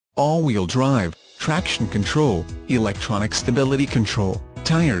all-wheel drive, traction control, electronic stability control,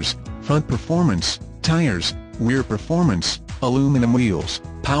 tires, front performance, tires, rear performance, aluminum wheels,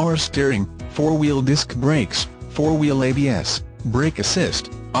 power steering, 4-wheel disc brakes, 4-wheel ABS, brake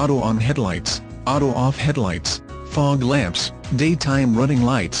assist, auto-on headlights, auto-off headlights, fog lamps, daytime running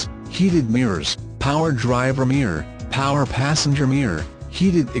lights, heated mirrors, power driver mirror, power passenger mirror,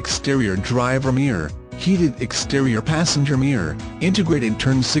 heated exterior driver mirror, heated exterior passenger mirror, integrated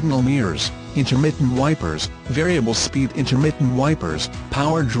turn signal mirrors, intermittent wipers, variable speed intermittent wipers,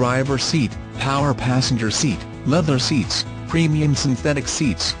 power driver seat, power passenger seat, leather seats, premium synthetic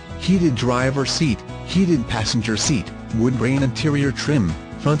seats, heated driver seat, heated passenger seat, woodgrain interior trim,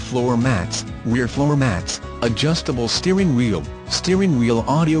 front floor mats, rear floor mats, adjustable steering wheel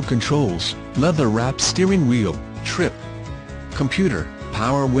audio controls, leather-wrapped steering wheel, trip computer,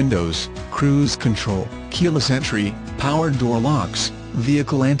 power windows, cruise control, keyless entry, power door locks,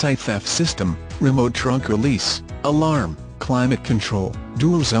 vehicle anti-theft system, remote trunk release, alarm, climate control,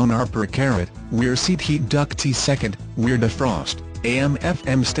 dual-zone upper carrot, rear seat heat ducts second, rear defrost,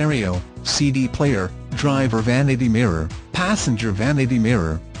 AM/FM stereo, CD player, driver vanity mirror, passenger vanity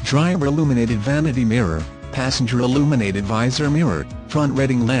mirror, driver illuminated vanity mirror, passenger illuminated visor mirror, front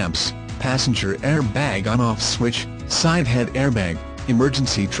reading lamps, passenger airbag on-off switch, side head airbag,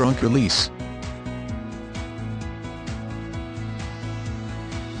 emergency trunk release.